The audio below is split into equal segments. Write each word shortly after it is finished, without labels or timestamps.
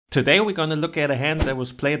Today we're gonna look at a hand that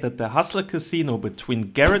was played at the Hustler Casino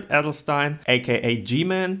between Garrett Adelstein, aka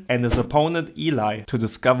GMAN, and his opponent Eli. To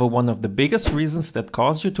discover one of the biggest reasons that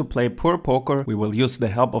cause you to play poor poker, we will use the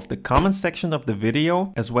help of the comment section of the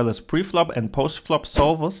video, as well as preflop and postflop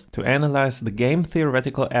solvers to analyze the game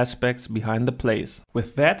theoretical aspects behind the plays.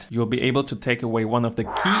 With that, you'll be able to take away one of the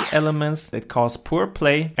key elements that cause poor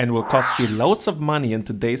play and will cost you loads of money in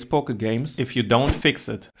today's poker games if you don't fix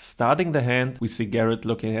it. Starting the hand, we see Garrett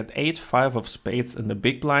looking at 8-5 of spades in the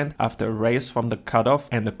big blind after a raise from the cutoff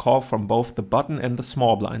and a call from both the button and the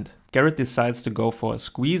small blind. Garrett decides to go for a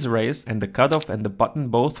squeeze raise and the cutoff and the button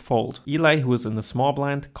both fold. Eli, who is in the small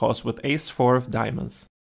blind, calls with ace-4 of diamonds.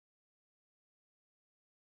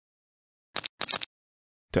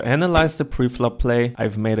 To analyze the preflop play,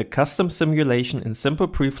 I've made a custom simulation in simple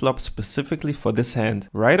preflop specifically for this hand.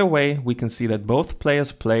 Right away, we can see that both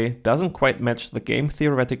players' play doesn't quite match the game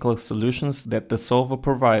theoretical solutions that the solver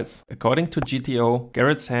provides. According to GTO,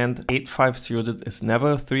 Garrett's hand 8-5 suited is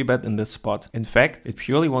never a 3-bet in this spot. In fact, it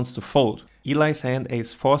purely wants to fold. Eli's hand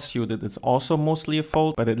ace-4 suited is also mostly a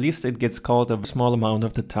fold, but at least it gets called a small amount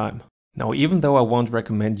of the time. Now, even though I won't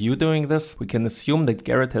recommend you doing this, we can assume that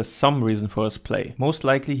Garrett has some reason for his play. Most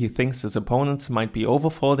likely he thinks his opponents might be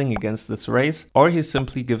overfolding against this raise, or he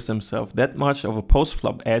simply gives himself that much of a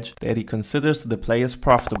post-flop edge that he considers the play is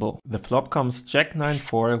profitable. The flop comes Jack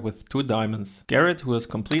 9-4 with 2 diamonds. Garrett, who has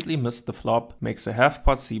completely missed the flop, makes a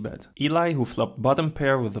half-pot c-bet. Eli, who flopped bottom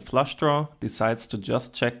pair with a flush draw, decides to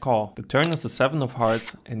just check call. The turn is the 7 of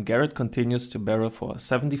hearts, and Garrett continues to barrel for a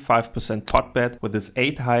 75% pot bet with his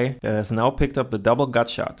 8 high that has now picked up the double gut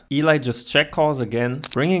shot. Eli just check calls again,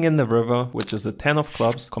 bringing in the river, which is a 10 of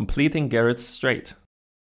clubs, completing Garrett's straight.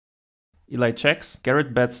 Eli checks,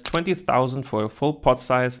 Garrett bets 20,000 for a full pot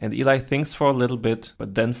size, and Eli thinks for a little bit,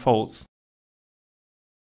 but then folds.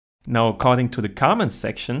 Now, according to the comments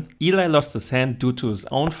section, Eli lost his hand due to his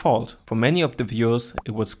own fault. For many of the viewers,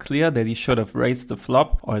 it was clear that he should have raised the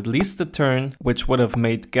flop or at least the turn, which would have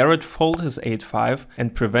made Garrett fold his 8-5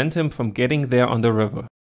 and prevent him from getting there on the river.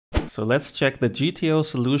 So let's check the GTO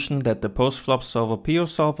solution that the postflop solver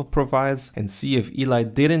PioSolver provides and see if Eli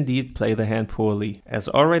did indeed play the hand poorly. As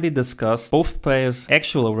already discussed, both players'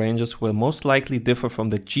 actual ranges will most likely differ from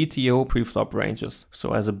the GTO preflop ranges.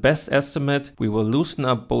 So as a best estimate, we will loosen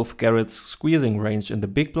up both Garrett's squeezing range in the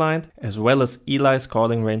big blind as well as Eli's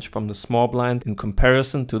calling range from the small blind in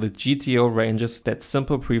comparison to the GTO ranges that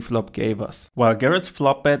simple preflop gave us. While Garrett's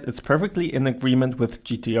flop bet is perfectly in agreement with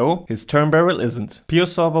GTO, his turn barrel isn't.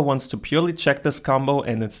 PioSolver wants to purely check this combo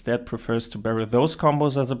and instead prefers to barrel those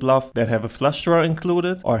combos as a bluff that have a flush draw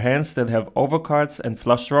included or hands that have overcards and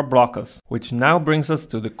flush draw blockers. Which now brings us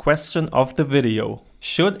to the question of the video.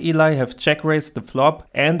 Should Eli have check raised the flop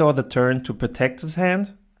and or the turn to protect his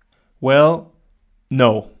hand? Well,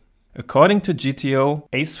 no. According to GTO,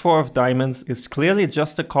 ace-4 of diamonds is clearly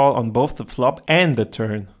just a call on both the flop and the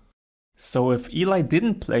turn. So if Eli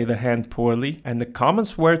didn't play the hand poorly and the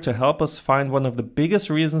comments were to help us find one of the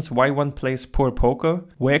biggest reasons why one plays poor poker,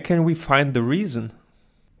 where can we find the reason?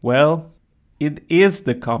 Well, it is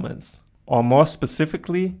the comments. Or more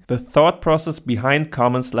specifically, the thought process behind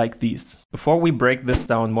comments like these. Before we break this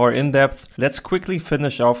down more in depth, let's quickly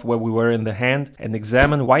finish off where we were in the hand and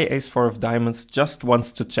examine why ace-4 of diamonds just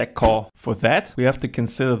wants to check call. For that, we have to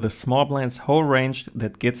consider the small blind's whole range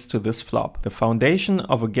that gets to this flop. The foundation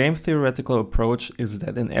of a game theoretical approach is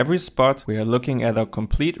that in every spot we are looking at our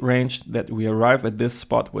complete range that we arrive at this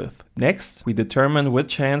spot with. Next, we determine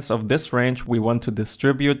which hands of this range we want to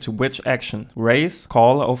distribute to which action, raise,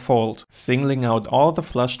 call or fold. Singling out all the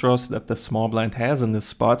flush draws that the small blind has in this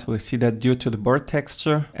spot, we see that due to the board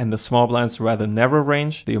texture and the small blind's rather narrow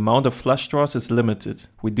range, the amount of flush draws is limited.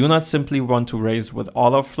 We do not simply want to raise with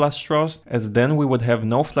all our flush draws, as then we would have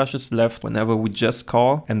no flushes left whenever we just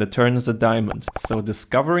call and the turn is a diamond. So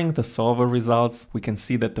discovering the solver results, we can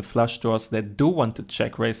see that the flush draws that do want to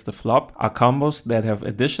check raise the flop are combos that have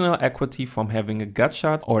additional equity from having a gut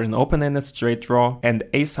shot or an open-ended straight draw and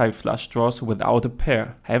ace-high flush draws without a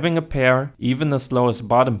pair. Having a pair, even as low as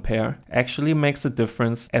bottom pair, actually makes a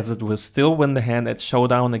difference, as it will still win the hand at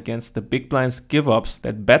showdown against the big blind's give-ups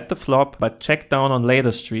that bet the flop but check down on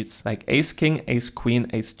later streets like ace-king, ace-queen,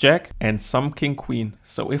 ace-jack and some king-queen.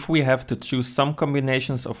 So if we have to choose some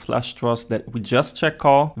combinations of flush draws that we just check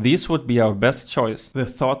call, these would be our best choice. The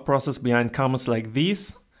thought process behind comments like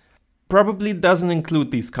these? probably doesn't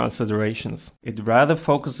include these considerations. It rather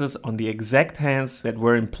focuses on the exact hands that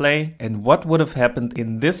were in play and what would have happened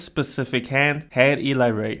in this specific hand had Eli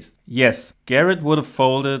raised. Yes, Garrett would have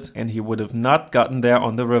folded and he would have not gotten there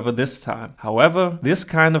on the river this time. However, this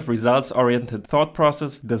kind of results-oriented thought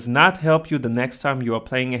process does not help you the next time you are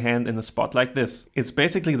playing a hand in a spot like this. It's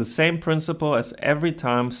basically the same principle as every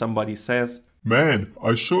time somebody says, "Man,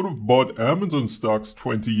 I should have bought Amazon stocks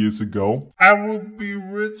 20 years ago. I will be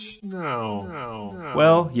rich now."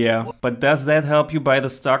 Well, yeah, but does that help you buy the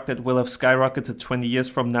stock that will have skyrocketed 20 years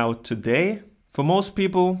from now today? For most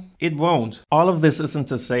people, it won't. All of this isn't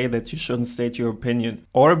to say that you shouldn't state your opinion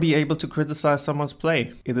or be able to criticize someone's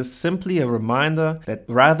play. It is simply a reminder that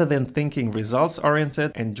rather than thinking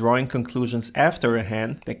results-oriented and drawing conclusions after a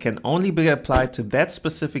hand that can only be applied to that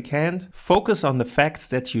specific hand, focus on the facts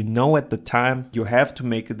that you know at the time you have to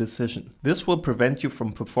make a decision. This will prevent you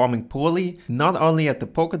from performing poorly, not only at the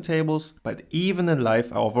poker tables, but even in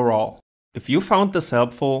life overall. If you found this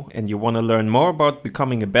helpful and you want to learn more about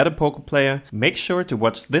becoming a better poker player, make sure to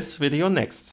watch this video next.